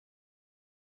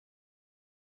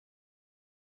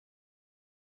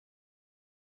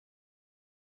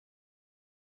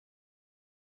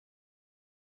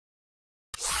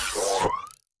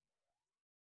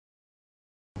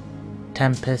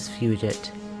Tempus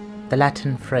Fugit, the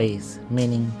Latin phrase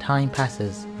meaning time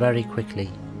passes very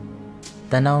quickly.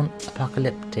 The known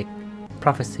apocalyptic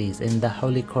prophecies in the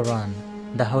Holy Quran,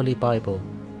 the Holy Bible,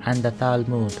 and the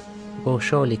Talmud will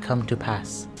surely come to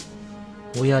pass.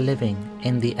 We are living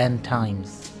in the end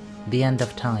times, the end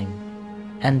of time,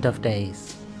 end of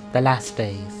days, the last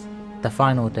days, the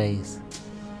final days.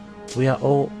 We are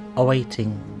all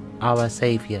awaiting our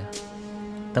saviour.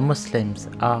 The Muslims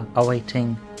are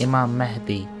awaiting Imam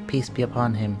Mahdi, peace be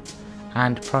upon him,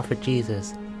 and Prophet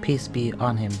Jesus, peace be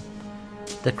on him.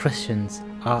 The Christians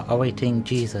are awaiting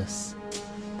Jesus.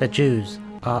 The Jews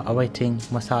are awaiting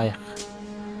Moschiach.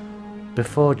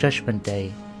 Before Judgment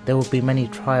Day, there will be many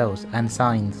trials and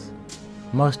signs.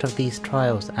 Most of these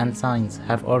trials and signs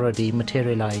have already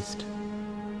materialized.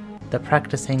 The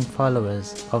practicing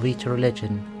followers of each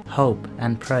religion hope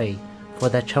and pray for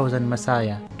their chosen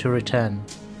Messiah to return.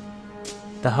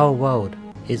 The whole world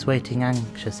is waiting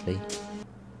anxiously.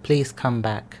 Please come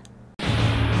back.